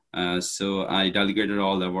So I delegated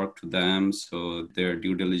all the work to them. So their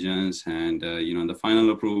due diligence and, the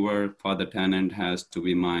final approval for the tenant has to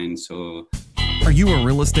be mine. So are you a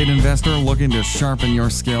real estate investor looking to sharpen your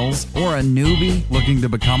skills or a newbie looking to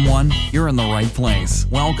become one? You're in the right place.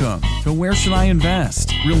 Welcome to Where Should I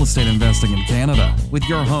Invest? Real Estate Investing in Canada with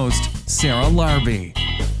your host, Sarah Larbi.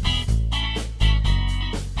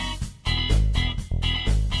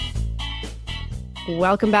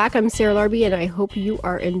 Welcome back. I'm Sarah Larbi, and I hope you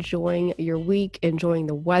are enjoying your week, enjoying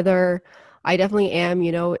the weather. I definitely am.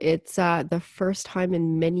 It's the first time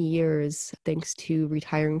in many years, thanks to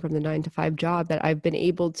retiring from the 9-to-5 job, that I've been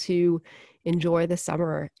able to enjoy the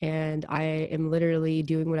summer. And I am literally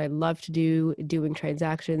doing what I love to do, doing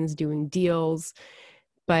transactions, doing deals.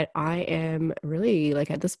 But I am really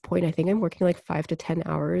at this point, I think I'm working 5 to 10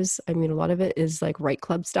 hours. I mean, a lot of it is Right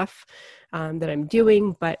Club stuff that I'm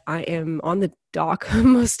doing, but I am on the dock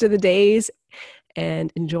most of the days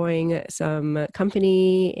and enjoying some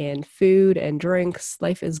company and food and drinks.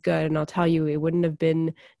 Life is good. And I'll tell you, it wouldn't have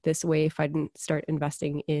been this way if I didn't start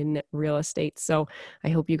investing in real estate. So I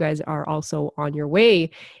hope you guys are also on your way.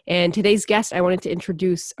 And today's guest, I wanted to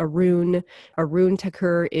introduce Arun. Arun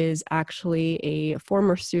Thakur is actually a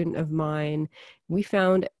former student of mine. We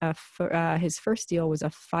found his first deal was a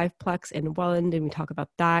 5-plex in Welland, and we talk about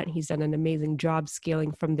that. He's done an amazing job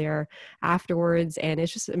scaling from there afterwards, and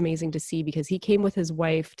it's just amazing to see because he came with his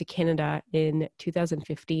wife to Canada in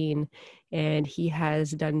 2015, and he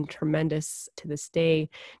has done tremendous to this day,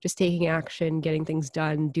 just taking action, getting things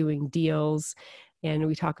done, doing deals. And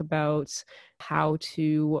we talk about how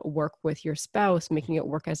to work with your spouse, making it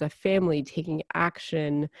work as a family, taking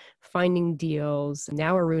action, finding deals.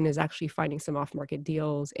 Now Arun is actually finding some off-market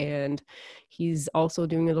deals, and he's also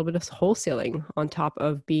doing a little bit of wholesaling on top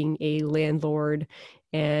of being a landlord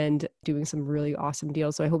and doing some really awesome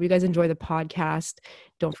deals. So I hope you guys enjoy the podcast.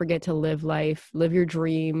 Don't forget to live life, live your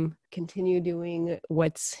dream, continue doing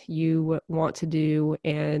what you want to do,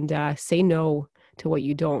 and say no to what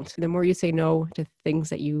you don't. The more you say no to things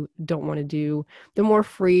that you don't want to do, the more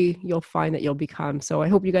free you'll find that you'll become. So I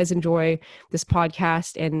hope you guys enjoy this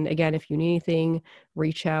podcast. And again, if you need anything,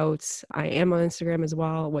 reach out. I am on Instagram as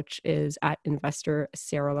well, which is at Investor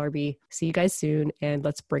Sarah Larbi. See you guys soon. And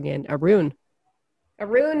let's bring in Arun.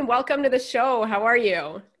 Arun, welcome to the show. How are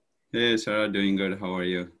you? Hey, Sarah, doing good. How are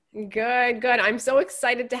you? Good. I'm so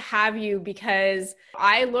excited to have you because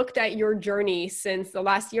I looked at your journey since the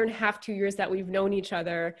last 1.5, 2 years that we've known each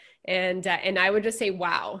other. And I would just say,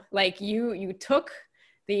 wow, you took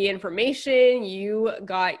the information, you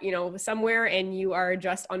got, somewhere, and you are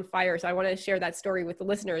just on fire. So I want to share that story with the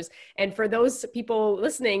listeners. And for those people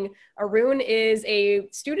listening, Arun is a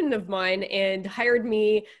student of mine and hired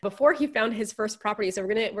me before he found his first property. So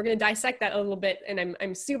we're gonna dissect that a little bit. And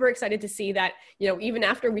I'm super excited to see that, even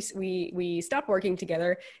after we stop working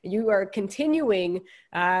together, you are continuing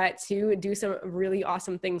to do some really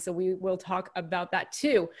awesome things. So we will talk about that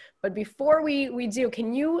too. But before we do,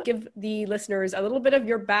 can you give the listeners a little bit of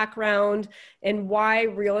your background and why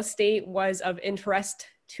real estate was of interest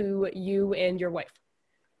to you and your wife?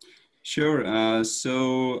 Sure.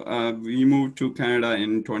 So we moved to Canada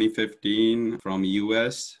in 2015 from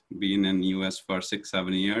US, been in US for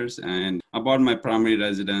 6-7 years, and I bought my primary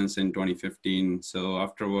residence in 2015. So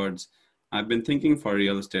afterwards, I've been thinking for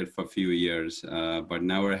real estate for a few years, but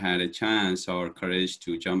never had a chance or courage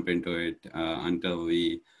to jump into it until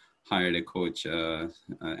we hired a coach.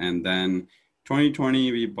 And then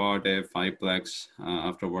 2020, we bought a 5-plex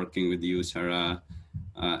after working with you, Sarah.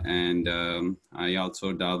 And I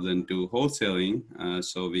also delved into wholesaling.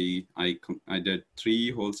 So I did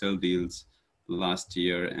 3 wholesale deals last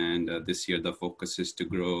year. And this year, the focus is to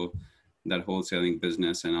grow that wholesaling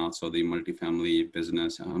business and also the multifamily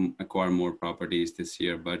business, acquire more properties this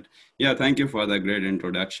year. But yeah, thank you for the great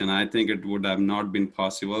introduction. I think it would have not been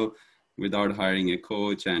possible without hiring a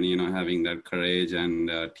coach and, having that courage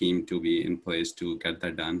and team to be in place to get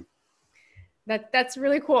that done. That's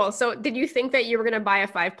really cool. So did you think that you were going to buy a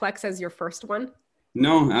 5-plex as your first one?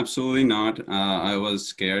 No, absolutely not. I was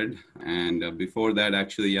scared. And before that,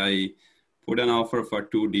 actually, I put an offer for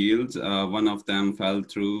 2 deals. One of them fell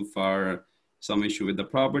through for some issue with the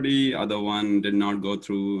property. Other one did not go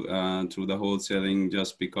through the wholesaling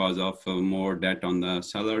just because of more debt on the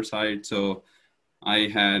seller side. So I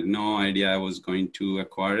had no idea I was going to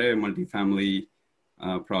acquire a multifamily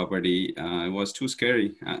property. It was too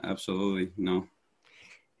scary. Absolutely, no.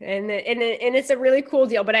 And it's a really cool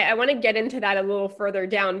deal, but I want to get into that a little further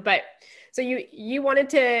down. But so you wanted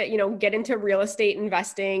to, get into real estate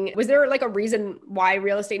investing. Was there like a reason why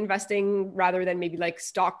real estate investing rather than maybe like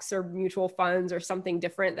stocks or mutual funds or something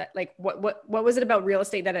different? That like what was it about real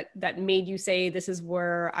estate that made you say this is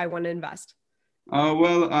where I want to invest?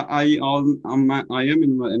 Well, I am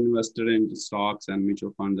invested in stocks and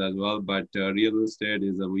mutual funds as well, but real estate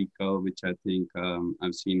is a vehicle which I think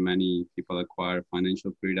I've seen many people acquire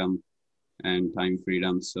financial freedom and time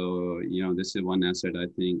freedom. So, this is one asset I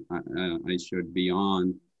think I should be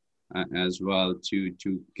on as well to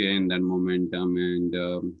gain that momentum and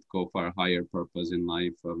go for a higher purpose in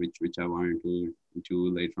life, which I wanted to do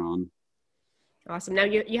later on. Awesome. Now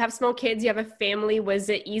you have small kids, you have a family. Was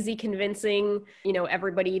it easy convincing,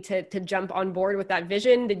 everybody to jump on board with that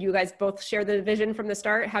vision? Did you guys both share the vision from the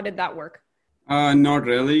start? How did that work? Not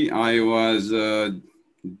really. I was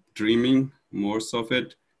dreaming most of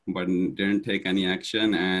it, but didn't take any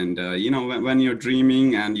action. And, when you're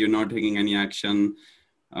dreaming and you're not taking any action,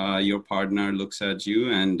 your partner looks at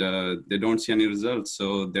you and they don't see any results.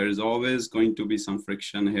 So there's always going to be some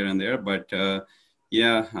friction here and there. But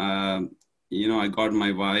I got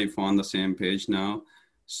my wife on the same page now.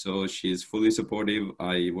 So she's fully supportive.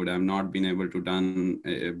 I would have not been able to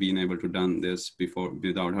done this before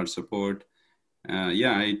without her support.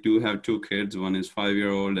 I do have two kids. One is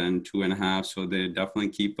 5-year-old and 2.5. So they definitely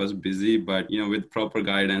keep us busy. But, with proper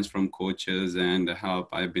guidance from coaches and help,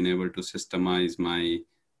 I've been able to systemize my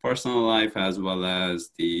personal life as well as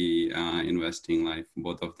the investing life,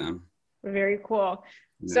 both of them. Very cool.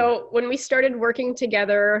 So when we started working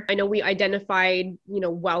together, I know we identified,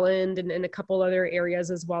 Welland and a couple other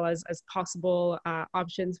areas as well as possible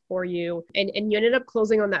options for you. And you ended up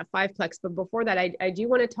closing on that 5-plex. But before that, I do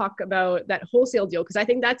want to talk about that wholesale deal, because I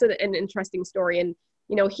think that's an interesting story. And,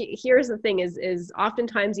 here's the thing is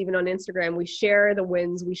oftentimes even on Instagram, we share the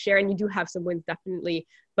wins, and you do have some wins definitely,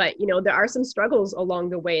 but there are some struggles along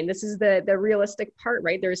the way. And this is the realistic part,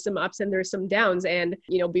 right? There's some ups and there's some downs. And,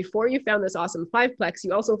 before you found this awesome 5-plex,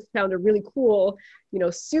 you also found a really cool,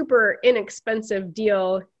 super inexpensive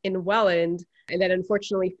deal in Welland, and that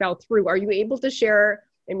unfortunately fell through. Are you able to share?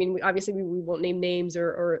 I mean, obviously we won't name names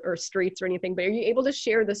or streets or anything, but are you able to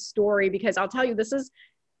share the story? Because I'll tell you, this is,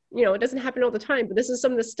 it doesn't happen all the time, but this is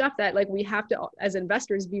some of the stuff that like we have to, as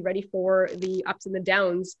investors, be ready for the ups and the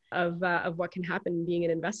downs of what can happen being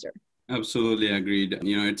an investor. Absolutely agreed.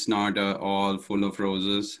 It's not all full of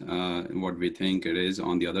roses, what we think it is.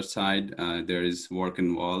 On the other side, there is work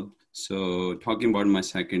involved. So talking about my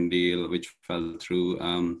second deal, which fell through,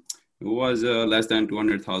 it was a less than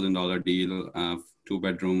 $200,000 deal,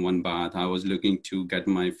 2-bedroom, 1 bath. I was looking to get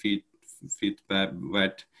my feet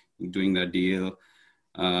wet doing that deal.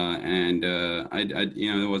 It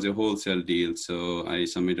was a wholesale deal. So I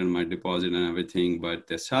submitted my deposit and everything, but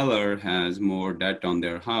the seller has more debt on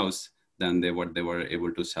their house than what they were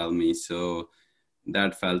able to sell me. So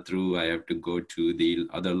that fell through. I have to go to the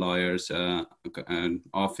other lawyer's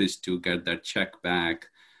office to get that check back.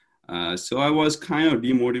 So I was kind of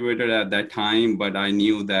demotivated at that time, but I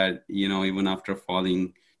knew that, even after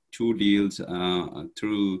falling 2 deals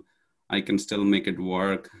through, I can still make it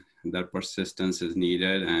work. That persistence is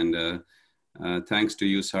needed. And thanks to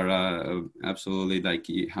you, Sarah, absolutely. Like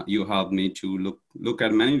you helped me to look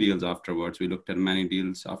at many deals afterwards. We looked at many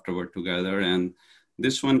deals afterward together, and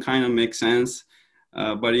this one kind of makes sense.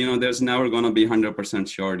 But there's never going to be 100%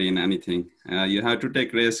 surety in anything. You have to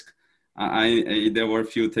take risk. There were a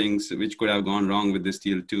few things which could have gone wrong with this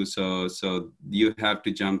deal too. So you have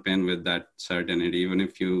to jump in with that certainty, even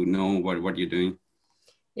if you know what you're doing.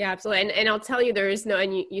 Yeah, absolutely. And I'll tell you, there is no,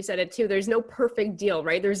 and you said it too, there's no perfect deal,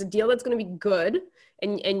 right? There's a deal that's going to be good,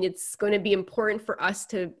 and it's going to be important for us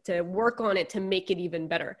to work on it to make it even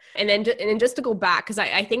better. And then just to go back, because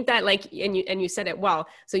I think that and you said it well.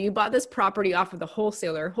 So you bought this property off of the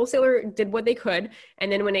wholesaler did what they could. And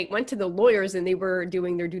then when they went to the lawyers and they were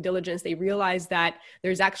doing their due diligence, they realized that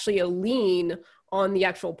there's actually a lien on the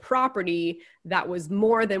actual property that was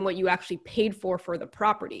more than what you actually paid for the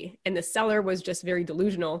property. And the seller was just very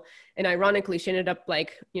delusional. And ironically, she ended up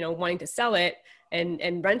wanting to sell it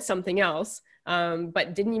and rent something else,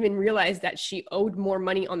 but didn't even realize that she owed more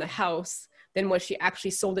money on the house than what she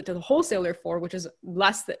actually sold it to the wholesaler for, which is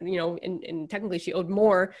less than, and technically she owed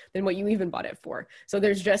more than what you even bought it for. So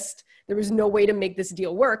there was no way to make this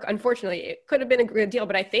deal work. Unfortunately, it could have been a good deal,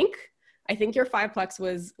 but I think your 5-plex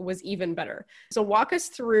was even better. So walk us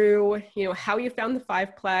through, how you found the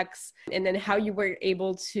 5-plex and then how you were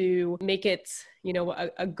able to make it,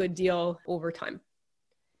 a good deal over time.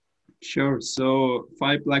 Sure. So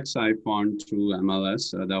Fiveplex I found through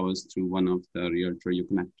MLS. That was through one of the realtor you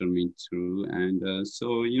connected me through. And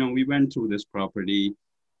we went through this property.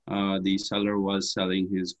 The seller was selling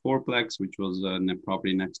his fourplex, which was a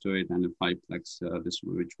property next to it, and a fiveplex,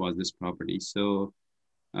 which was this property. So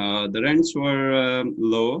the rents were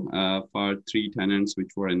low for three tenants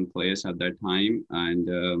which were in place at that time.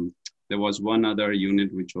 And there was one other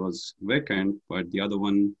unit which was vacant, but the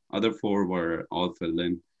other four were all filled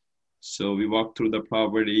in. So we walked through the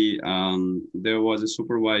property. There was a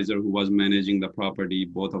supervisor who was managing the property,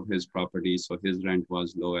 both of his properties. So his rent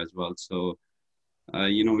was low as well. So,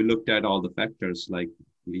 we looked at all the factors, like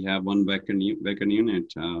we have one vacant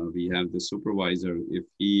unit. We have the supervisor. If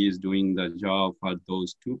he is doing the job for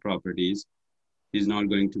those two properties, he's not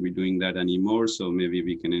going to be doing that anymore. So maybe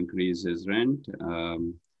we can increase his rent.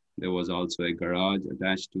 There was also a garage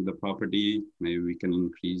attached to the property. Maybe we can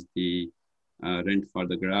increase the rent for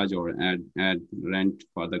the garage or add rent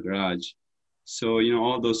for the garage. So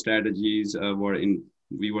all those strategies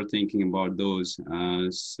we were thinking about those.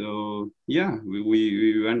 So yeah,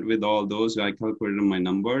 we went with all those. I calculated my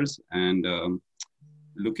numbers, and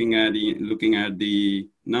looking at the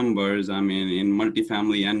numbers, I mean, in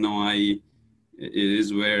multifamily NOI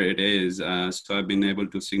is where it is. So I've been able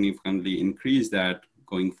to significantly increase that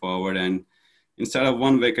going forward. And instead of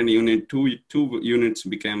one vacant unit, two units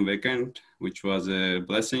became vacant, which was a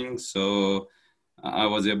blessing. So I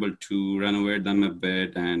was able to renovate them a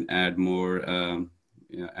bit and add more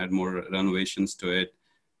renovations to it,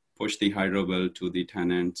 push the hydro bill to the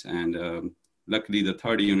tenants, and luckily the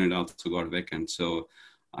third unit also got vacant. So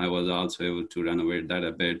I was also able to renovate that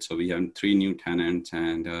a bit. So we have three new tenants,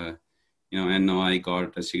 and NOI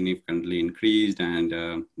got significantly increased.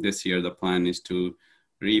 And this year the plan is to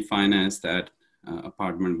refinance that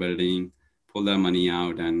apartment building, pull that money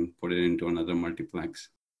out, and put it into another multiplex.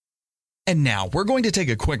 And now we're going to take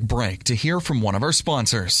a quick break to hear from one of our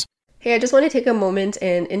sponsors. Hey, I just want to take a moment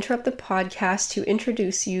and interrupt the podcast to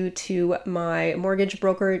introduce you to my mortgage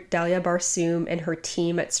broker, Dalia Barsoom, and her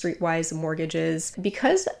team at Streetwise Mortgages.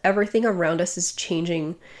 Because everything around us is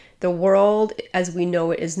changing, the world as we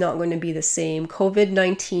know it is not going to be the same.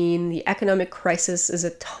 COVID-19, the economic crisis, is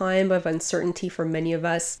a time of uncertainty for many of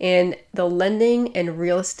us, and the lending and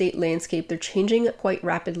real estate landscape, they're changing quite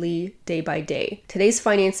rapidly day by day. Today's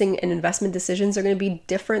financing and investment decisions are going to be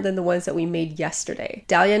different than the ones that we made yesterday.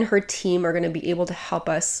 Dalia and her team are going to be able to help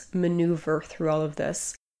us maneuver through all of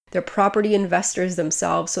this. They're property investors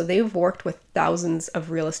themselves, so they've worked with thousands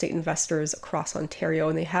of real estate investors across Ontario,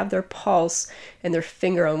 and they have their pulse and their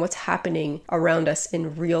finger on what's happening around us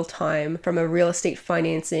in real time from a real estate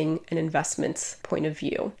financing and investments point of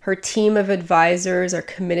view. Her team of advisors are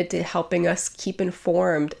committed to helping us keep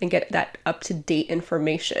informed and get that up-to-date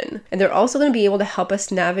information. And they're also going to be able to help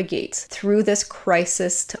us navigate through this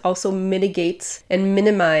crisis to also mitigate and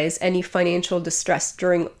minimize any financial distress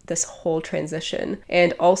during this whole transition,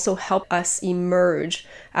 and also help us emerge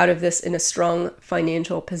out of this in a strong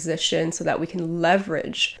financial position so that we can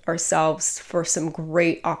leverage ourselves for some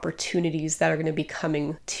great opportunities that are going to be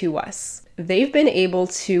coming to us. They've been able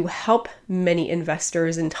to help many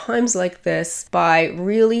investors in times like this by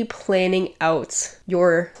really planning out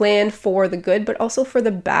your plan for the good, but also for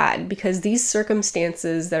the bad, because these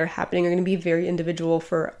circumstances that are happening are going to be very individual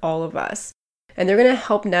for all of us. And they're going to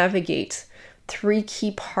help navigate three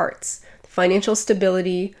key parts: financial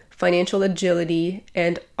stability, financial agility,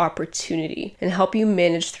 and opportunity, and help you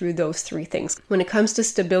manage through those three things. When it comes to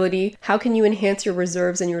stability, how can you enhance your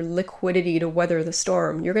reserves and your liquidity to weather the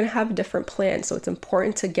storm? You're going to have a different plan, so it's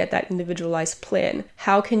important to get that individualized plan.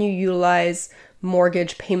 How can you utilize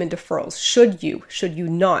mortgage payment deferrals? Should you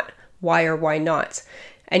not? Why or why not?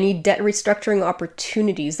 Any debt restructuring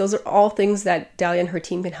opportunities. Those are all things that Dalia and her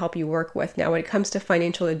team can help you work with. Now, when it comes to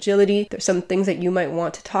financial agility, there's some things that you might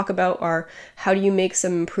want to talk about are: how do you make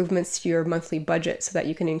some improvements to your monthly budget so that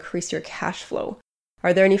you can increase your cash flow?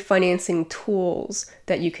 Are there any financing tools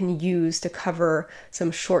that you can use to cover some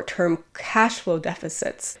short-term cash flow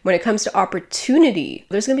deficits? When it comes to opportunity,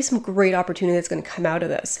 there's going to be some great opportunity that's going to come out of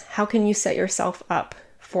this. How can you set yourself up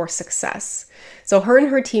for success? So her and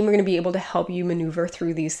her team are going to be able to help you maneuver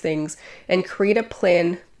through these things and create a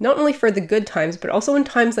plan, not only for the good times, but also in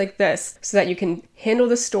times like this, so that you can handle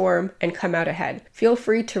the storm and come out ahead. Feel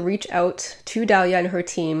free to reach out to Dalia and her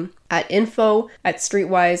team at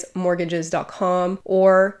info@streetwisemortgages.com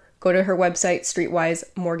or go to her website,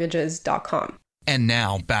 streetwisemortgages.com. And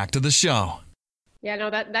now back to the show. Yeah,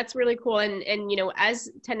 no, that's really cool. And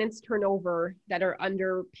as tenants turn over that are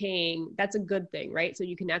underpaying, that's a good thing, right? So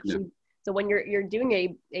you can actually, so when you're doing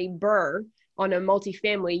a BRRRR, on a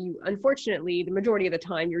multifamily, you unfortunately, the majority of the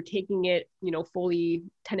time, you're taking it, fully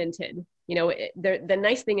tenanted. The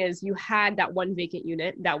nice thing is you had that one vacant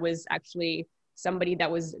unit that was actually somebody that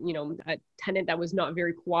was, a tenant that was not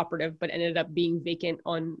very cooperative, but ended up being vacant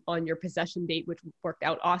on your possession date, which worked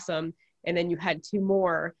out awesome. And then you had two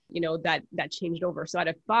more, that changed over. So out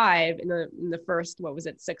of five in the first,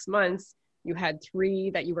 6 months, you had three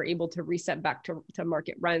that you were able to reset back to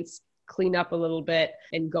market rents, clean up a little bit,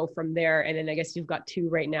 and go from there. And then I guess you've got two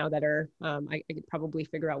right now that are, I could probably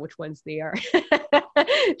figure out which ones they are.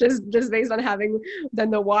 just based on having done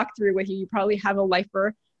the walkthrough with you. You probably have a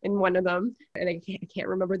lifer in one of them, and I can't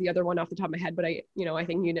remember the other one off the top of my head, but I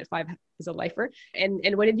think unit 5 is a lifer. And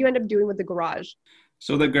what did you end up doing with the garage?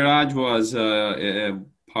 So the garage was a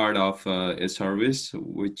part of a service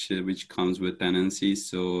which comes with tenancy.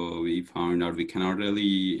 So we found out we cannot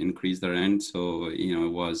really increase the rent. So,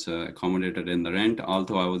 it was accommodated in the rent,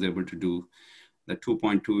 although I was able to do the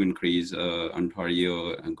 2.2 increase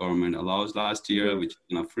Ontario government allows last year, which is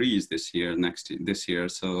going to freeze this year.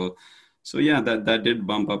 So yeah, that did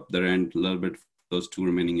bump up the rent a little bit for those two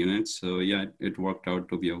remaining units. So yeah, it worked out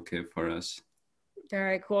to be okay for us. All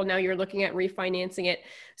right, cool. Now you're looking at refinancing it.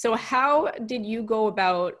 So how did you go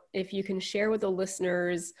about, if you can share with the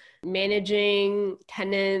listeners, managing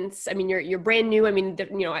tenants? I mean, you're brand new. I mean,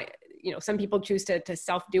 some people choose to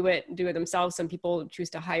do it themselves. Some people choose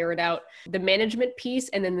to hire it out. The management piece,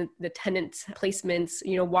 and then the tenant placements.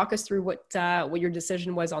 Walk us through what your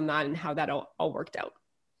decision was on that and how that all worked out.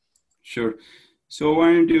 Sure. So I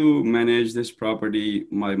wanted to manage this property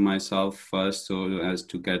by myself first, so as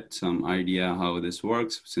to get some idea how this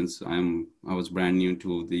works, since I was brand new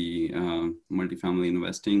to the multifamily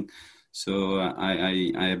investing. So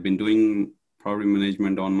I have been doing property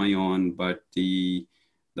management on my own, but the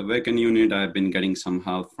vacant unit, I've been getting some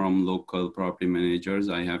help from local property managers.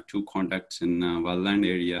 I have two contacts in Welland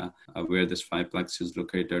area where this fiveplex is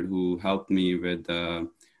located, who helped me with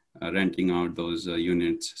renting out those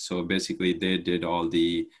units. So basically they did all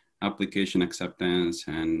the application acceptance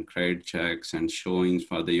and credit checks and showings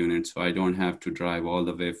for the unit. So I don't have to drive all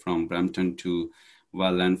the way from Brampton to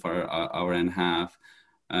Welland for an hour and a half.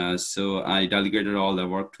 So I delegated all the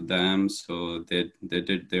work to them. So they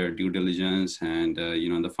did their due diligence, and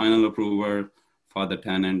the final approval for the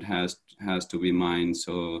tenant has to be mine.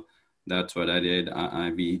 So that's what I did.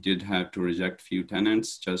 We did have to reject few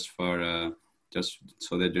tenants just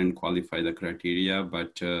so they didn't qualify the criteria.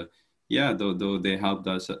 But though they helped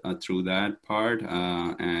us through that part,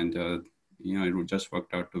 and it just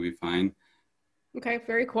worked out to be fine. Okay,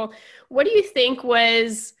 very cool. What do you think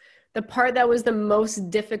was the part that was the most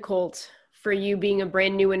difficult for you being a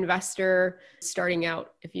brand new investor starting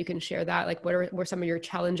out? If you can share that, like what were some of your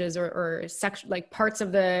challenges or like parts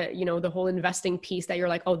of the, the whole investing piece that you're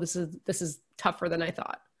like, oh, this is tougher than I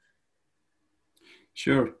thought?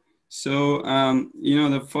 Sure. So,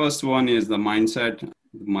 the first one is the mindset.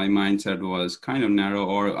 My mindset was kind of narrow,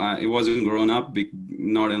 or it wasn't grown up,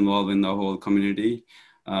 not involved in the whole community.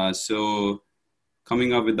 So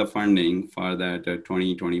coming up with the funding for that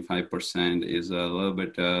 20-25% is a little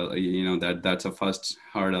bit, that's a first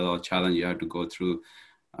hurdle or challenge you have to go through.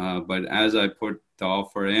 But as I put the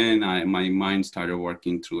offer in, my mind started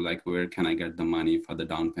working through, like, where can I get the money for the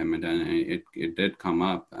down payment? And it did come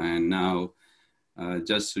up. And now,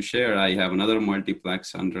 just to share, I have another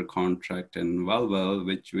multiplex under contract in Wellwell,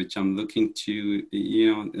 which I'm looking to,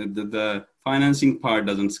 the financing part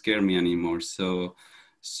doesn't scare me anymore. So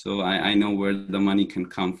I know where the money can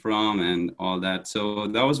come from and all that. So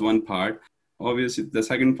that was one part. Obviously, the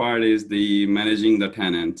second part is the managing the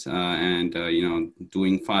tenants and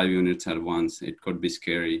doing 5 units at once. It could be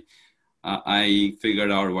scary. I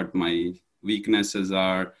figured out what my weaknesses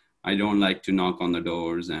are. I don't like to knock on the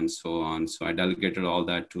doors and so on. So I delegated all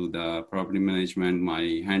that to the property management.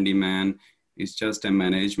 My handyman is just a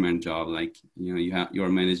management job. Like, you're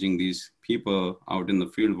managing these people out in the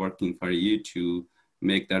field working for you to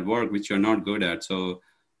make that work, which you're not good at. So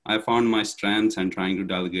I found my strengths and trying to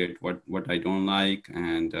delegate what I don't like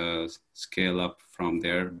and scale up from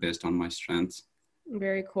there based on my strengths.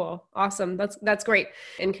 Very cool. Awesome. That's great.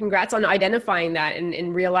 And congrats on identifying that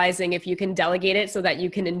and realizing if you can delegate it so that you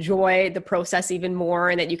can enjoy the process even more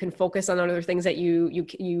and that you can focus on other things that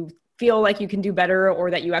you feel like you can do better or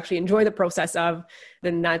that you actually enjoy the process of,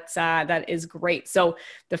 then that is great. So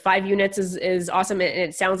the 5 units is awesome. And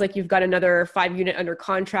it sounds like you've got another 5 unit under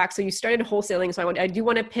contract. So you started wholesaling. So I do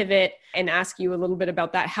want to pivot and ask you a little bit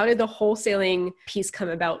about that. How did the wholesaling piece come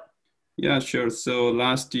about? Yeah, sure. So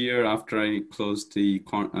last year, after I closed this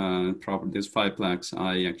fiveplex,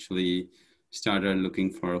 I actually started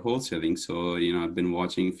looking for wholesaling. So, I've been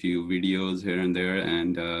watching a few videos here and there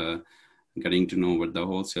and getting to know what the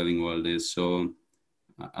wholesaling world is. So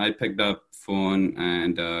I picked up phone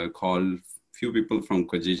and called few people from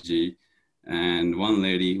Kijiji, and one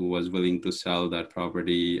lady who was willing to sell that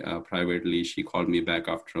property privately. She called me back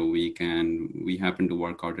after a week, and we happened to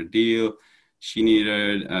work out a deal. She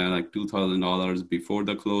needed like $2,000 before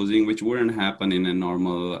the closing, which wouldn't happen in a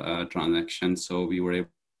normal transaction. So we were able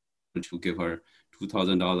to give her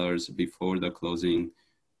 $2,000 before the closing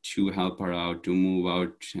to help her out to move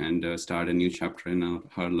out and start a new chapter in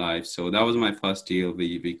her life. So that was my first deal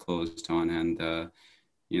we closed on, and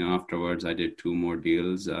afterwards I did two more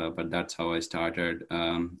deals. But that's how I started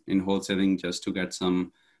in wholesaling, just to get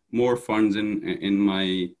some more funds in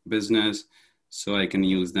my business, so I can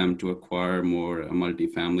use them to acquire more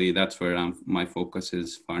multifamily. That's where my focus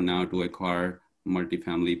is for now, to acquire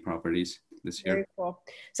multifamily properties this year. Very cool.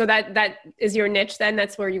 So that is your niche then?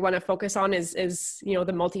 That's where you want to focus on is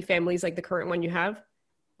the multifamilies, like the current one you have?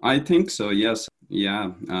 I think so, yes.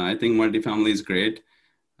 Yeah, I think multifamily is great.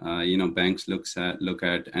 Banks look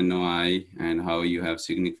at NOI and how you have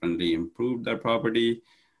significantly improved that property.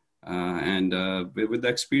 And with the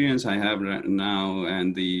experience I have right now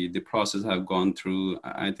and the process I've gone through,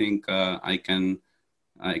 I think I can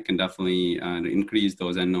definitely increase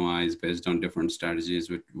those NOIs based on different strategies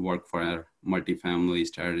which work for our multifamily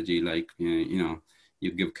strategy. Like, you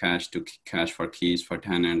give cash for keys for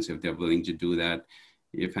tenants if they're willing to do that.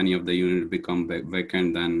 If any of the units become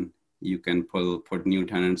vacant, then you can put new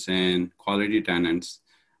tenants in, quality tenants,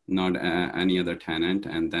 not any other tenant,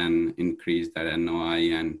 and then increase that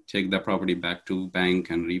NOI and take the property back to bank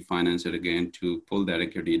and refinance it again to pull that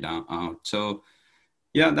equity down out. So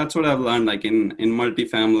yeah, that's what I've learned. Like in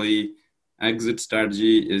multifamily, exit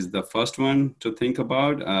strategy is the first one to think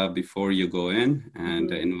about before you go in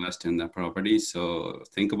and invest in the property. So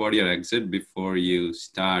think about your exit before you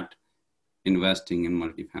start investing in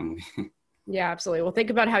multifamily. Yeah, absolutely. Well, think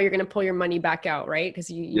about how you're going to pull your money back out, right? Because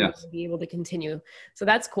you Yes. need to be able to continue. So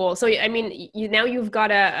that's cool. So, I mean, now you've got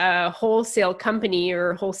a wholesale company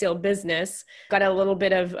or wholesale business, got a little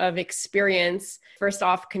bit of experience. First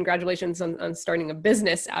off, congratulations on starting a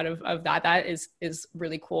business out of that. That is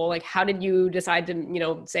really cool. Like, how did you decide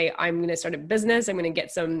to, say, I'm going to start a business, I'm going to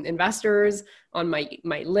get some investors on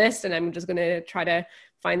my list, and I'm just going to try to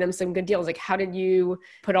find them some good deals. Like, how did you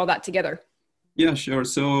put all that together? Yeah, sure.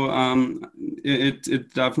 So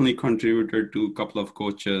it definitely contributed to a couple of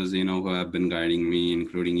coaches, who have been guiding me,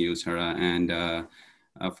 including you, Sarah, and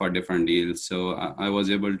for different deals. So I was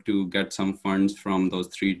able to get some funds from those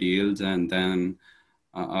three deals, and then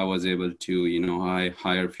I was able to, I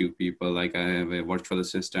hire a few people. Like I have a virtual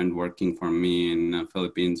assistant working for me in the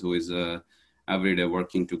Philippines who is every day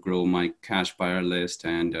working to grow my cash buyer list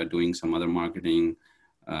and doing some other marketing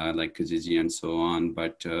like Kijiji and so on.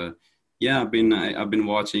 But yeah, I've been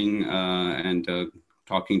watching and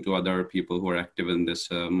talking to other people who are active in this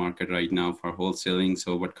market right now for wholesaling.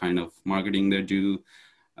 So what kind of marketing they do.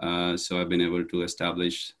 So I've been able to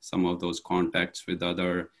establish some of those contacts with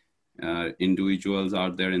other individuals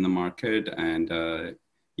out there in the market. And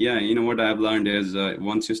yeah, what I've learned is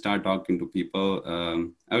once you start talking to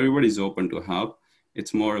people, everybody's open to help.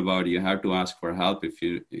 It's more about you have to ask for help if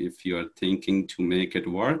you are thinking to make it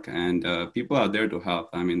work, and people are there to help.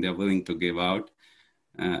 I mean, they're willing to give out,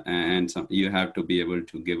 and you have to be able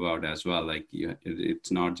to give out as well. Like it's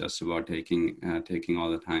not just about taking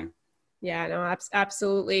all the time. Yeah, no,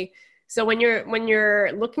 absolutely. So when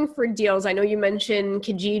you're looking for deals, I know you mentioned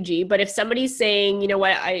Kijiji, but if somebody's saying,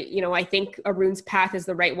 I think Arun's path is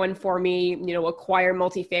the right one for me, acquire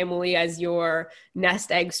multifamily as your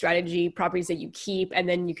nest egg strategy, properties that you keep, and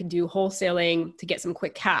then you can do wholesaling to get some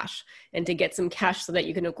quick cash and to get some cash so that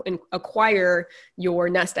you can acquire your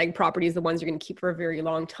nest egg properties, the ones you're going to keep for a very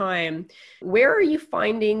long time. Where are you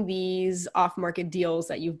finding these off-market deals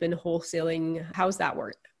that you've been wholesaling? How's that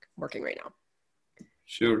working right now?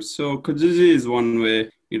 Sure. So Kijiji is one way.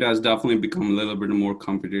 It has definitely become a little bit more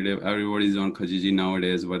competitive. Everybody's on Kijiji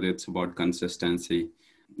nowadays, whether it's about consistency.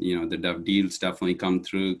 The deals definitely come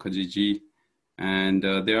through Kijiji. And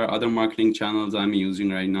there are other marketing channels I'm using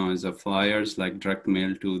right now as flyers, like direct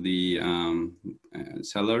mail to the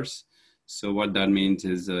sellers. So what that means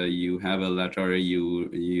is you have a letter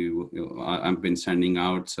I've been sending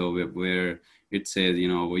out. So where it says,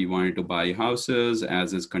 we wanted to buy houses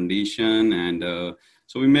as is condition. And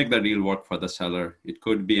so we make the deal work for the seller. It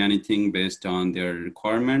could be anything based on their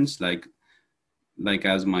requirements, like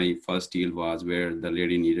as my first deal was, where the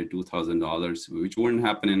lady needed $2,000, which wouldn't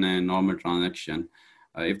happen in a normal transaction.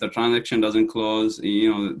 If the transaction doesn't close,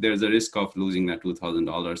 there's a risk of losing that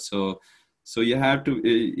 $2,000. So So you have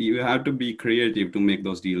to be creative to make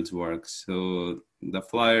those deals work. So the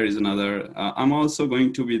flyer is another. I'm also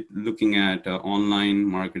going to be looking at online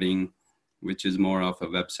marketing, which is more of a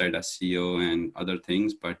website SEO and other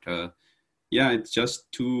things. But yeah, it's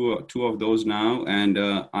just two of those now, and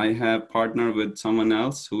I have partnered with someone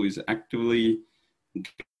else who is actively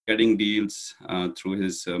getting deals through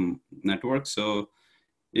his network. So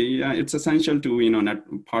yeah, it's essential to net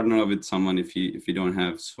partner with someone if you don't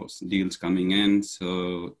have deals coming in,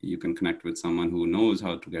 so you can connect with someone who knows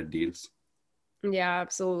how to get deals. Yeah,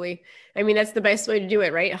 absolutely. I mean, that's the best way to do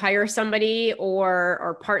it, right? Hire somebody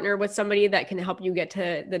or partner with somebody that can help you get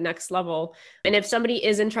to the next level. And if somebody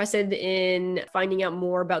is interested in finding out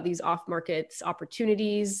more about these off-market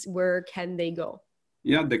opportunities, where can they go?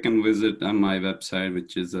 Yeah, they can visit my website,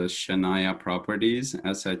 which is Shanaya Properties,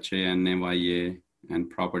 Shanaya and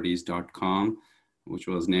properties.com, which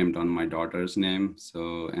was named on my daughter's name.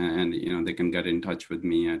 So, and they can get in touch with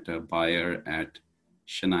me at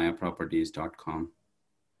buyer@shanayaproperties.com.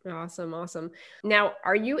 Awesome. Awesome. Now,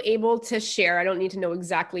 are you able to share? I don't need to know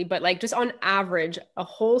exactly, but like just on average, a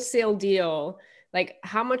wholesale deal, like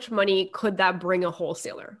how much money could that bring a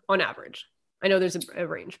wholesaler on average? I know there's a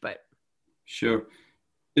range, but. Sure.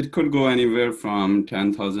 It could go anywhere from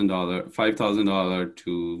 $10,000, $5,000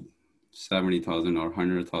 to $70,000 or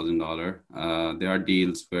 $100,000. There are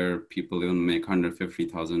deals where people even make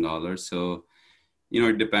 $150,000. So,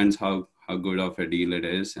 it depends how good of a deal it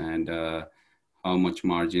is, and how much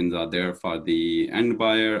margins are there for the end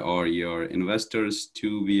buyer or your investors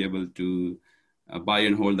to be able to buy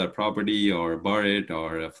and hold that property or buy it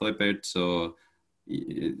or flip it. So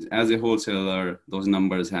as a wholesaler, those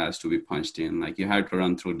numbers has to be punched in. Like you have to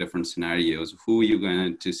run through different scenarios, who you're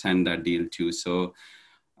going to send that deal to. So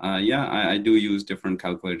yeah, I do use different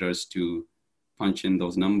calculators to punch in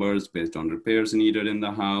those numbers based on repairs needed in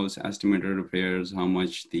the house, estimated repairs, how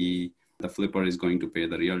much the flipper is going to pay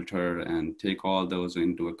the realtor, and take all those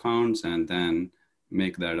into accounts and then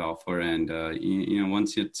make that offer. And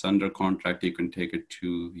once it's under contract, you can take it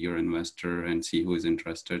to your investor and see who is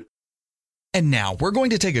interested. And now we're going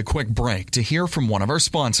to take a quick break to hear from one of our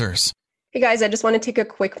sponsors. Hey guys, I just want to take a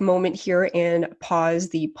quick moment here and pause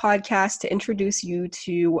the podcast to introduce you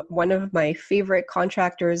to one of my favorite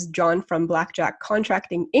contractors, John from Blackjack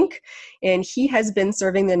Contracting, Inc. And he has been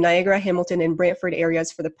serving the Niagara, Hamilton, and Brantford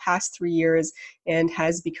areas for the past 3 years and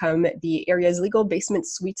has become the area's legal basement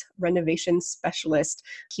suite renovation specialist.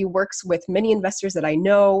 He works with many investors that I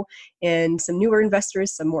know and some newer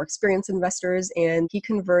investors, some more experienced investors, and he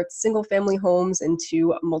converts single family homes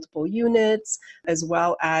into multiple units, as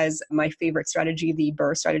well as my favorite strategy, the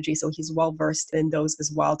BRRRR strategy. So he's well versed in those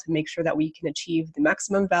as well to make sure that we can achieve the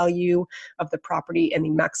maximum value of the property and the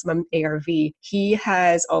maximum ARV. He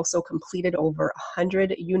has also completed over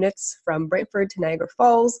 100 units from Brantford to Niagara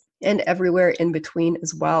Falls and everywhere in between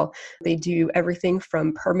as well. They do everything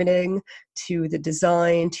from permitting to the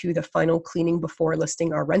design to the final cleaning before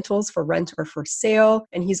listing our rentals for rent or for sale.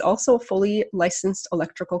 And he's also a fully licensed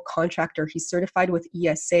electrical contractor. He's certified with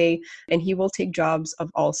ESA, and he will take jobs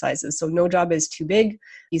of all sizes. So no job is too big.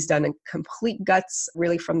 He's done a complete guts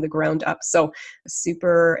really from the ground up. So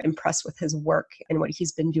super impressed with his work and what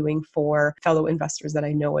he's been doing for fellow investors that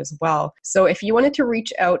I know as well. So if you wanted to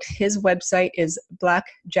reach out, his website is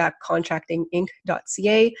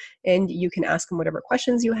blackjackcontractinginc.ca, and you can ask him whatever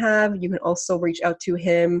questions you have. You can also reach out to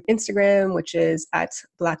him Instagram, which is at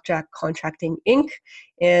Blackjack Contracting Inc.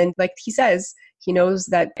 And like he says, he knows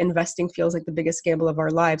that investing feels like the biggest gamble of our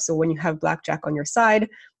lives. So when you have blackjack on your side,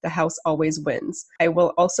 the house always wins. I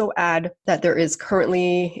will also add that there is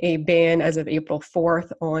currently a ban as of April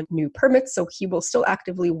 4th on new permits. So he will still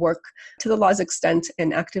actively work to the law's extent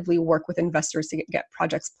and actively work with investors to get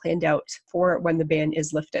projects planned out for when the ban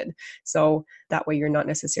is lifted. So that way you're not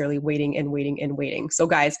necessarily waiting and waiting and waiting. So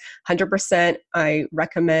guys, 100% I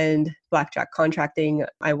recommend Blackjack Contracting.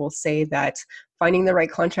 I will say that finding the right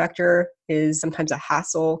contractor is sometimes a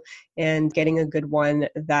hassle, and getting a good one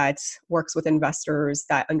that works with investors,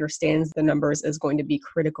 that understands the numbers, is going to be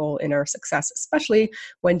critical in our success, especially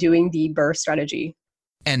when doing the BRRRR strategy.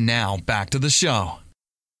 And now back to the show.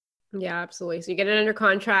 Yeah, absolutely. So you get it under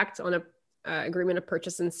contract on a agreement of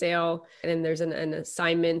purchase and sale, and then there's an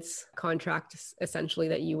assignment contract essentially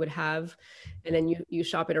that you would have, and then you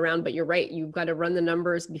shop it around. But you're right, you've got to run the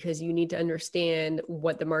numbers because you need to understand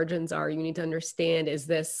what the margins are. You need to understand, is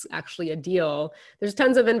this actually a deal? There's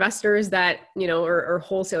tons of investors that, or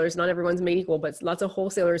wholesalers, not everyone's made equal, but lots of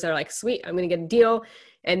wholesalers that are like, sweet, I'm going to get a deal.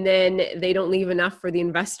 and then they don't leave enough for the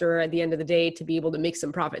investor at the end of the day to be able to make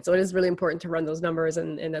some profit. So it is really important to run those numbers,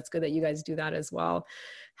 and that's good that you guys do that as well.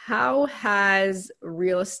 How has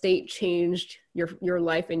real estate changed your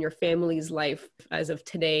life and your family's life as of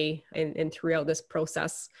today and throughout this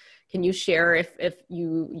process? Can you share if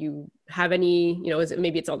you have any, is it,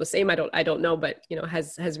 maybe it's all the same? I don't know, but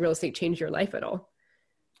has real estate changed your life at all?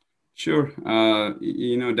 Sure.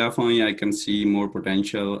 Definitely I can see more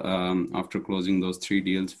potential after closing those 3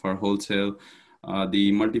 deals for wholesale.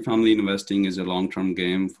 The multifamily investing is a long-term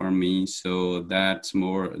game for me. So that's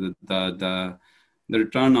more the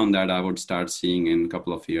return on that I would start seeing in a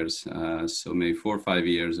couple of years. So maybe 4 or 5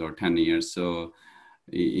 years or 10 years. So,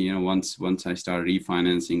 once I start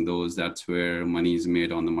refinancing those, that's where money is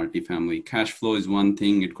made on the multifamily. Cash flow is one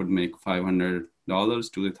thing. It could make $500 to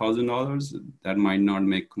 $1,000. That might not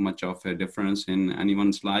make much of a difference in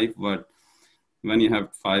anyone's life, but when you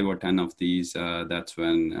have 5 or 10 of these, that's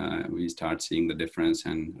when we start seeing the difference,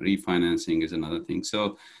 and refinancing is another thing.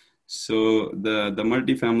 So the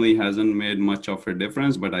multifamily hasn't made much of a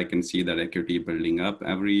difference, but I can see that equity building up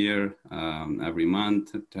every year, every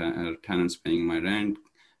month, tenants paying my rent,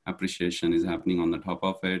 appreciation is happening on the top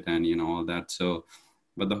of it, and all that. So,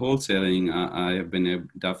 but the wholesaling, I have been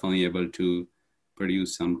definitely able to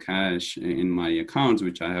produce some cash in my accounts,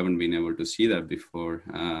 which I haven't been able to see that before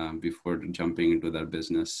jumping into that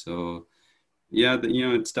business. So yeah,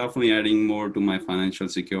 it's definitely adding more to my financial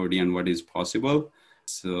security and what is possible.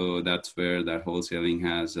 So that's where that wholesaling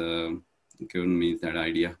has given me that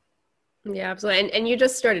idea. Yeah, absolutely. And you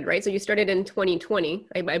just started, right? So you started in 2020.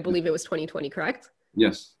 I believe it was 2020, correct?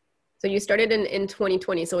 Yes. So you started in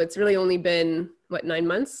 2020. So it's really only been, 9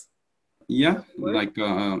 months? Yeah,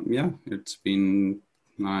 it's been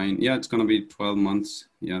 9. Yeah, it's going to be 12 months.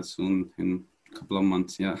 Yeah, soon in a couple of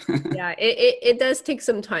months. Yeah. Yeah, it does take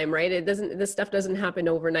some time, right? This stuff doesn't happen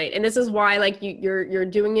overnight. And this is why you're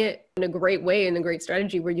doing it in a great way, and a great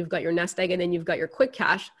strategy where you've got your nest egg and then you've got your quick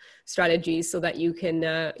cash strategies so that you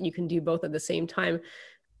can do both at the same time.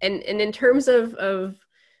 And in terms of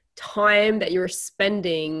time that you're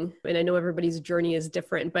spending, and I know everybody's journey is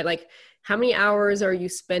different, but how many hours are you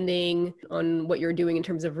spending on what you're doing in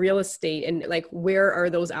terms of real estate, and where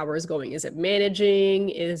are those hours going? Is it managing?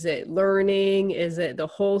 Is it learning? Is it the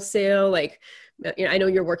wholesale? I know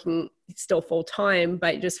you're working still full time,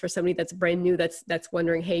 but just for somebody that's brand new, that's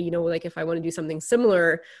wondering, hey, if I want to do something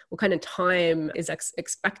similar, what kind of time is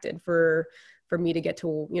expected for me to get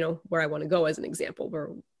to, where I want to go, as an example,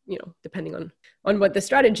 or, depending on what the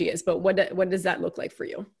strategy is, but what does that look like for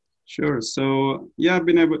you? Sure. So yeah,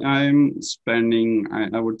 I'm spending,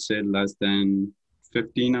 I would say, less than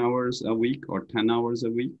 15 hours a week or 10 hours a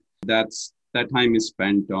week. That time is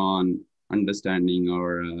spent on understanding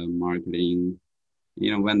our marketing,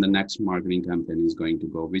 when the next marketing campaign is going to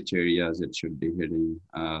go, which areas it should be hitting,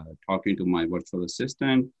 talking to my virtual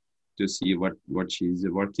assistant to see what she's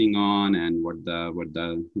working on and what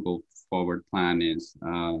the go forward plan is.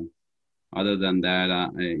 Other than that,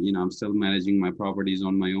 I'm still managing my properties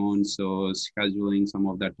on my own. So scheduling some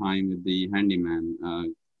of that time with the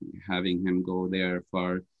handyman, having him go there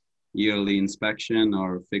for yearly inspection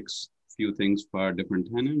or fix few things for different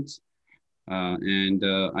tenants. And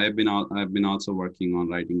I've been also working on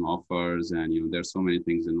writing offers, and there's so many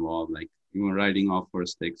things involved. Writing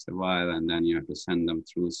offers takes a while, and then you have to send them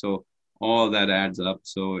through. So all that adds up.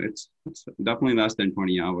 So it's definitely less than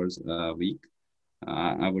 20 hours a week.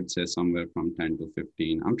 I would say somewhere from 10 to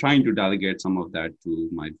 15. I'm trying to delegate some of that to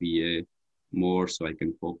my VA more so I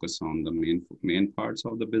can focus on the main parts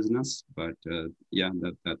of the business. But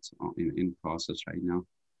that's in process right now.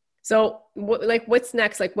 So what's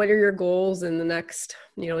next? What are your goals in the next,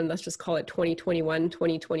 and let's just call it 2021,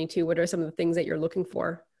 2022? What are some of the things that you're looking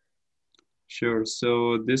for? Sure.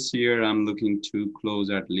 So this year I'm looking to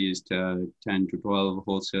close at least 10 to 12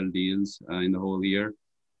 wholesale deals in the whole year.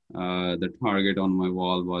 The target on my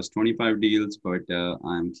wall was 25 deals, but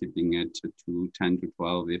I'm keeping it to 10 to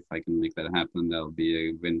 12. If I can make that happen, that'll be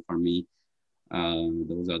a win for me.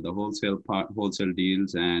 Those are the wholesale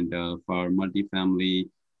deals. And for multifamily,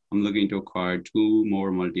 I'm looking to acquire 2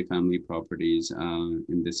 more multifamily properties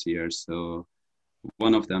in this year. So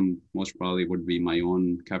one of them most probably would be my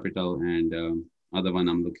own capital, and other one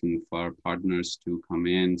I'm looking for partners to come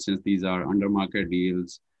in, since these are under market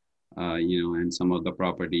deals. And some of the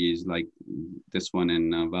properties like this one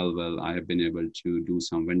in Belleville, I have been able to do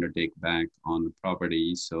some vendor take back on the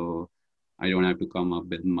property. So I don't have to come up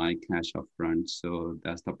with my cash up front. So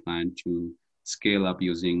that's the plan, to scale up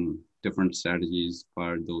using different strategies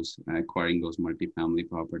for those acquiring those multifamily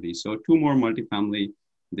properties. So 2 more multifamily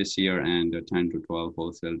this year and 10 to 12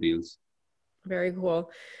 wholesale deals. Very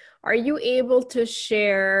cool. Are you able to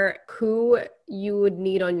share who you would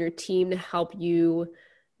need on your team to help you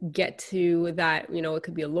get to that? It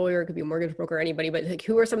could be a lawyer, it could be a mortgage broker, anybody, but like,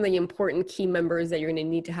 who are some of the important key members that you're going to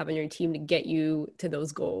need to have on your team to get you to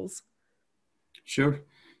those goals? Sure.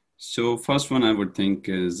 So first one I would think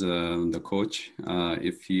is the coach.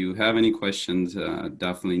 If you have any questions,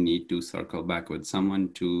 definitely need to circle back with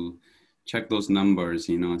someone to check those numbers,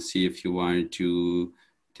 see if you want to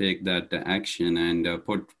take that action and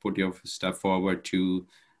put your step forward to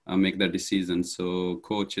make that decision. So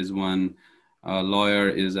coach is one. Lawyer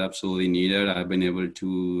is absolutely needed. I've been able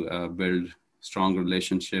to build strong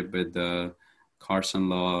relationship with Carson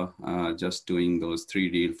Law, just doing those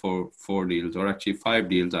 4 deals, or actually 5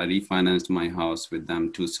 deals. I refinanced my house with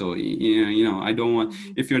them too. So, I don't want,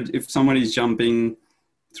 if somebody's jumping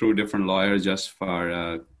through different lawyers just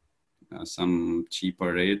for some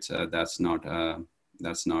cheaper rates, that's not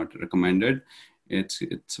recommended.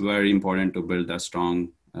 It's very important to build a strong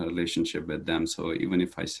relationship with them. So even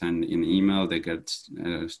if I send an email, they get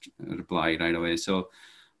a reply right away. So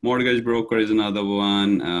mortgage broker is another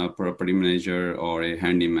one, property manager or a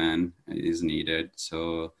handyman is needed.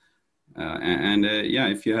 So,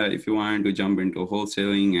 if you want to jump into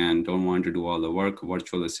wholesaling and don't want to do all the work,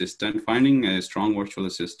 virtual assistant, finding a strong virtual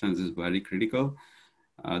assistant is very critical.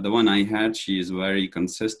 The one I had, she is very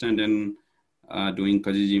consistent in doing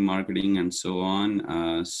Kijiji marketing and so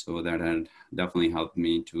on. So that had definitely helped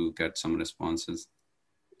me to get some responses.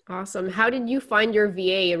 Awesome. How did you find your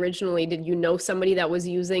VA originally? Did you know somebody that was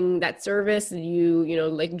using that service? Did you,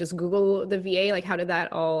 just Google the VA? Like, how did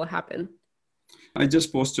that all happen? I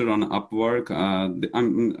just posted on Upwork.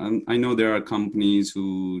 I know there are companies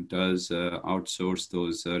who does outsource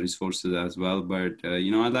those resources as well, but I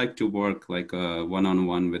like to work like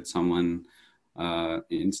one-on-one with someone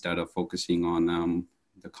instead of focusing on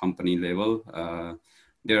the company level.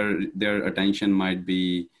 Their attention might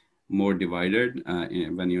be more divided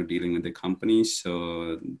when you're dealing with the company.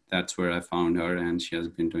 So that's where I found her, and she has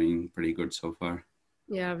been doing pretty good so far.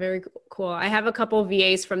 Yeah, very cool. I have a couple of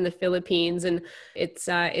VAs from the Philippines, and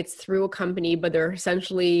it's through a company, but they're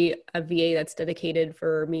essentially a VA that's dedicated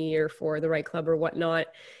for me or for the Right Club or whatnot.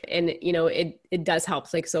 And it does help.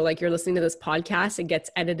 Like you're listening to this podcast, it gets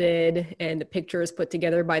edited and the picture is put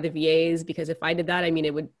together by the VAs. Because if I did that,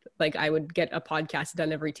 I would get a podcast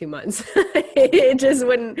done every 2 months. it just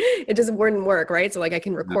wouldn't work, right? So I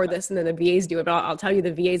can record this and then the VAs do it. But I'll tell you,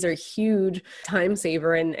 the VAs are a huge time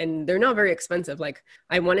saver, and they're not very expensive. Like,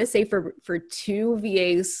 I want to say for 2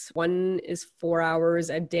 VAs, one is 4 hours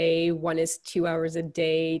a day, one is 2 hours a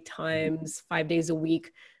day times 5 days a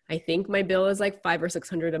week. I think my bill is like $500 or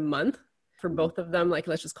 $600 a month for both of them. Like,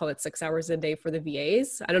 let's just call it 6 hours a day for the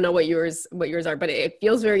VAs. I don't know what yours are, but it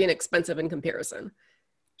feels very inexpensive in comparison.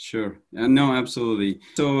 Sure. No, absolutely.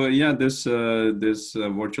 So yeah, this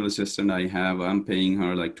virtual assistant I have, I'm paying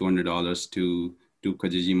her like $200 to do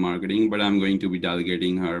Kijiji marketing, but I'm going to be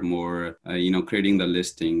delegating her more, creating the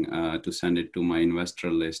listing to send it to my investor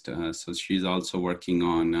list. So she's also working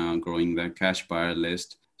on growing the cash buyer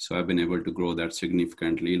list. So I've been able to grow that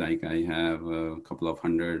significantly. Like, I have a couple of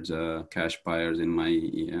hundreds cash buyers in my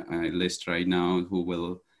list right now who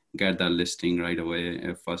will get that listing right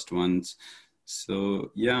away, first ones.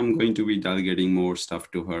 So yeah, I'm going to be delegating more stuff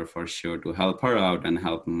to her for sure to help her out and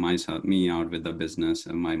help me out with the business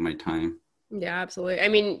and my time. Yeah, absolutely. I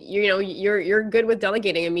mean, you're good with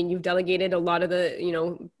delegating. I mean, you've delegated a lot of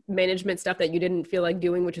the, management stuff that you didn't feel like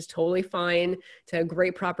doing, which is totally fine, to a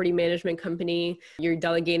great property management company. You're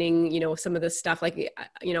delegating, some of the stuff like,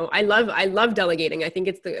 I love delegating. I think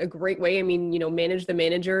it's a great way. I mean, manage the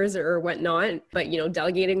managers or whatnot, but,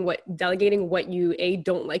 delegating what you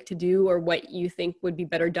don't like to do or what you think would be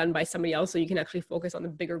better done by somebody else, so you can actually focus on the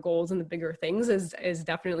bigger goals and the bigger things is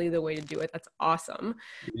definitely the way to do it. That's awesome.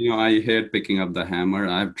 I hate picking up the hammer.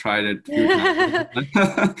 I've tried it a few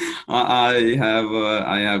times.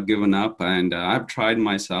 I have given up, and I've tried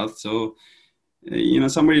myself. So,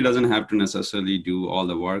 somebody doesn't have to necessarily do all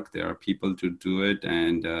the work. There are people to do it,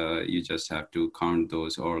 and you just have to count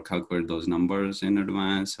those or calculate those numbers in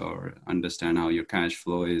advance, or understand how your cash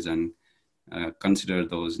flow is, and consider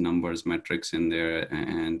those numbers, metrics in there.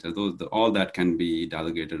 And all that can be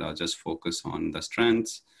delegated. I'll just focus on the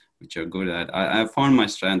strengths, which you're good at. I found my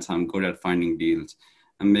strengths. I'm good at finding deals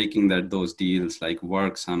and making those deals like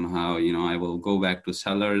work somehow. I will go back to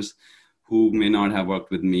sellers who may not have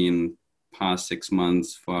worked with me in past 6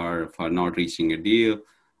 months for not reaching a deal.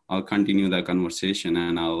 I'll continue that conversation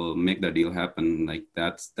and I'll make the deal happen. Like,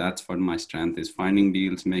 that's what my strength is, finding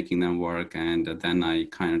deals, making them work. And then I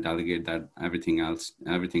kind of delegate that everything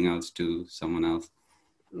else to someone else.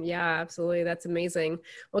 Yeah, absolutely. That's amazing.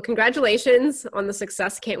 Well, congratulations on the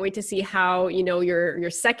success. Can't wait to see how, your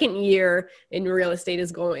second year in real estate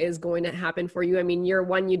is going to happen for you. I mean, year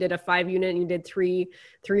one, you did a 5 unit and you did three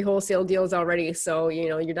wholesale deals already. So,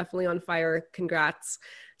 you're definitely on fire. Congrats.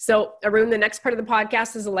 So Arun, the next part of the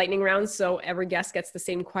podcast is a lightning round. So every guest gets the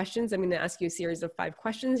same questions. I'm going to ask you a series of 5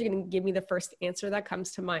 questions. You're going to give me the first answer that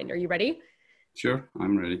comes to mind. Are you ready? Sure,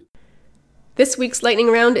 I'm ready. This week's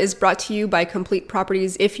lightning round is brought to you by Complete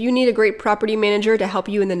Properties. If you need a great property manager to help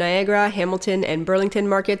you in the Niagara, Hamilton, and Burlington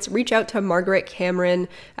markets, reach out to Margaret Cameron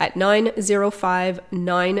at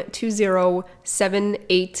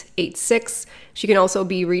 905-920-7886. She can also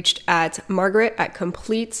be reached at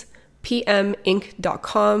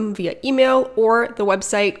margaret@completepminc.com via email or the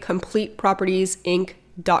website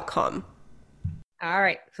completepropertiesinc.com. All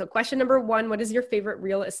right. So question number 1, what is your favorite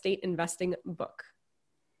real estate investing book?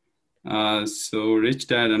 So Rich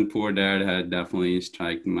Dad and Poor Dad had definitely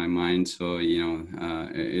struck my mind. So,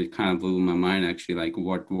 it kind of blew my mind actually, like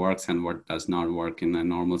what works and what does not work in a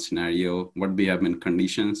normal scenario, what we have been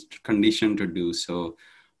conditioned to do. So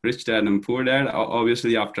Rich Dad and Poor Dad,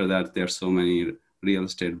 obviously after that, there's so many real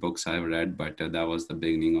estate books I've read, but that was the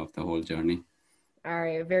beginning of the whole journey. All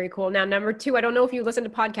right. Very cool. Now, number 2, I don't know if you listen to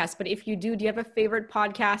podcasts, but if you do you have a favorite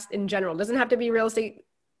podcast in general? It doesn't have to be real estate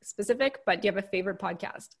specific, but do you have a favorite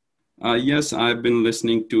podcast? Yes, I've been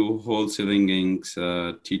listening to Wholesaling Inc.'s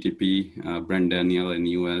TTP, Brent Daniel in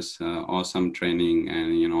US, awesome training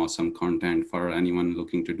and, awesome content for anyone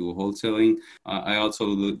looking to do wholesaling. I also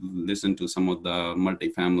listen to some of the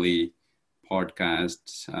multifamily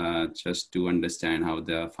podcasts just to understand how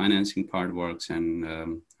the financing part works and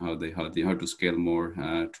how to scale more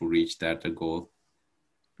to reach that goal.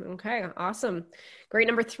 Okay, awesome. Great.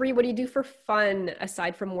 Number 3, what do you do for fun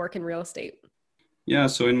aside from work in real estate? Yeah,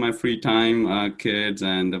 so in my free time, kids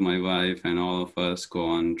and my wife and all of us go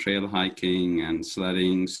on trail hiking and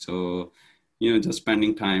sledding. So, just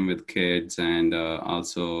spending time with kids and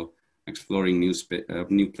also exploring new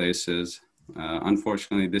places.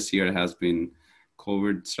 Unfortunately, this year has been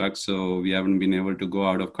COVID struck, so we haven't been able to go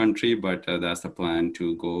out of country, but that's the plan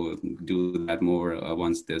to go do that more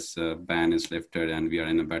once this ban is lifted and we are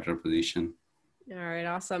in a better position. All right,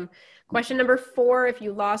 awesome. Question number 4, if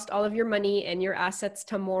you lost all of your money and your assets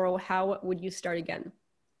tomorrow, how would you start again?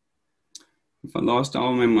 If I lost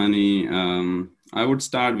all my money, I would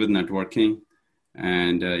start with networking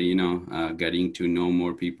and, getting to know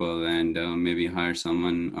more people and maybe hire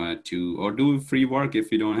someone or do free work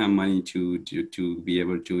if you don't have money to be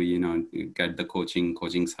able to, get the coaching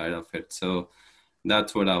side of it. So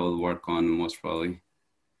that's what I will work on most probably.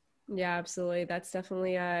 Yeah, absolutely. That's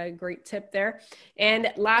definitely a great tip there. And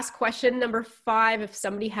last question, number 5, if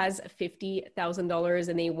somebody has $50,000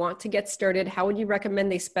 and they want to get started, how would you recommend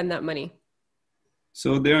they spend that money?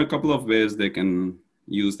 So there are a couple of ways they can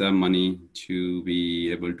use that money to be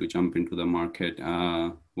able to jump into the market.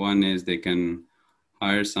 One is they can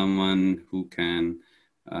hire someone who can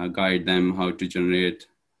guide them how to generate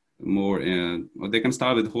more, or they can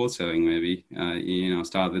start with wholesaling maybe,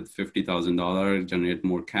 start with $50,000, generate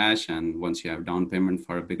more cash. And once you have down payment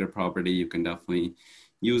for a bigger property, you can definitely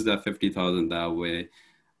use that 50,000 that way.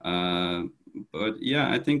 But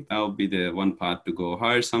yeah, I think that'll be the one path to go.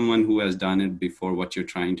 Hire someone who has done it before what you're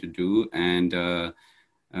trying to do. And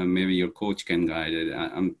maybe your coach can guide it.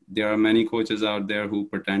 There are many coaches out there who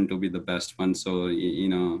pretend to be the best one. So,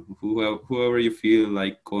 whoever you feel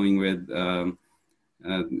like going with,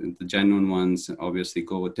 the genuine ones, obviously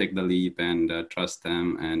take the leap and trust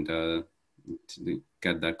them and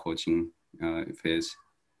get that coaching phase.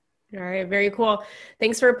 All right. Very cool.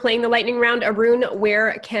 Thanks for playing the lightning round. Arun,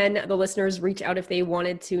 where can the listeners reach out if they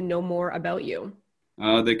wanted to know more about you?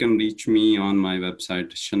 They can reach me on my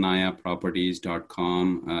website,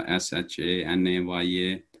 shanayaproperties.com,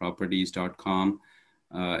 SHANAYA properties.com.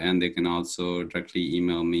 And they can also directly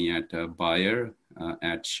email me at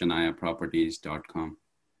buyer@shanayaproperties.com.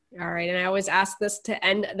 All right. And I always ask this to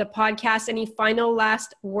end the podcast. Any final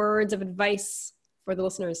last words of advice for the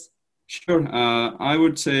listeners? Sure. I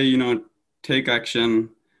would say, take action.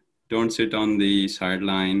 Don't sit on the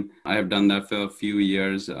sideline. I have done that for a few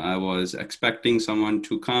years. I was expecting someone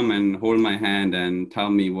to come and hold my hand and tell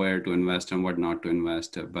me where to invest and what not to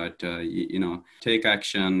invest. But, take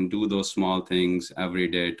action, do those small things every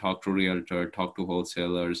day, talk to realtor, talk to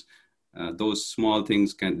wholesalers. Those small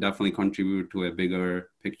things can definitely contribute to a bigger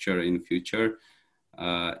picture in future.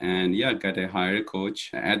 Get a higher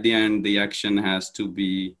coach. At the end, the action has to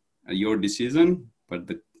be your decision, but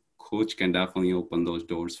the coach can definitely open those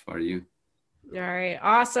doors for you. All right.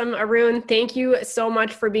 Awesome. Arun, thank you so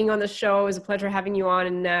much for being on the show. It was a pleasure having you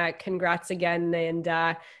on, and congrats again.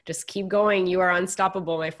 And just keep going. You are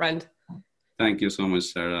unstoppable, my friend. Thank you so much,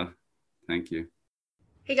 Sarah. Thank you.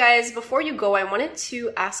 Hey guys, before you go, I wanted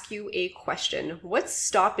to ask you a question. What's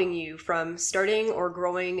stopping you from starting or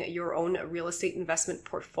growing your own real estate investment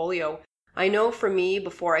portfolio? I know for me,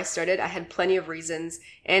 before I started, I had plenty of reasons,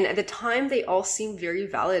 and at the time they all seemed very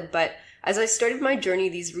valid, but as I started my journey,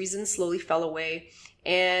 these reasons slowly fell away,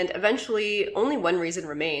 and eventually only one reason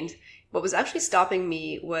remained. What was actually stopping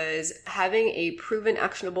me was having a proven,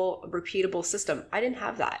 actionable, repeatable system. I didn't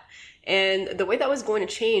have that. And the way that was going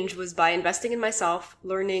to change was by investing in myself,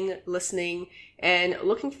 learning, listening, and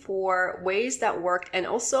looking for ways that worked, and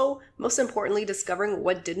also, most importantly, discovering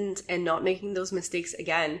what didn't and not making those mistakes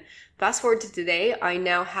again. Fast forward to today, I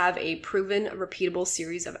now have a proven, repeatable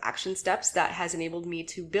series of action steps that has enabled me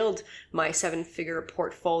to build my 7-figure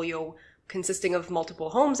portfolio consisting of multiple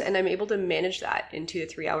homes, and I'm able to manage that in 2 to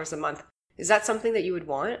 3 hours a month. Is that something that you would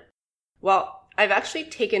want? Well, I've actually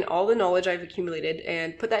taken all the knowledge I've accumulated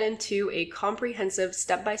and put that into a comprehensive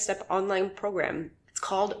step-by-step online program. It's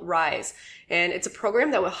called Rise, and it's a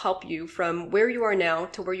program that will help you from where you are now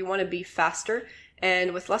to where you want to be faster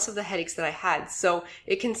and with less of the headaches that I had. So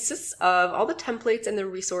it consists of all the templates and the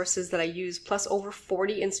resources that I use, plus over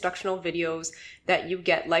 40 instructional videos that you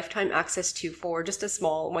get lifetime access to for just a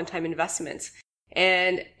small one-time investment.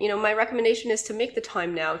 And, my recommendation is to make the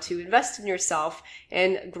time now to invest in yourself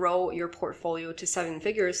and grow your portfolio to 7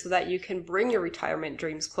 figures so that you can bring your retirement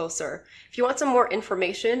dreams closer. If you want some more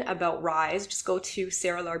information about Rise, just go to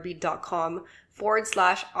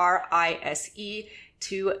sarahlarby.com/RISE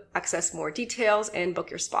to access more details and book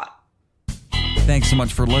your spot. Thanks so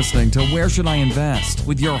much for listening to Where Should I Invest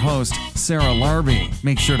with your host, Sarah Larby.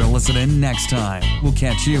 Make sure to listen in next time. We'll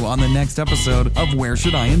catch you on the next episode of Where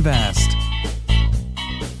Should I Invest?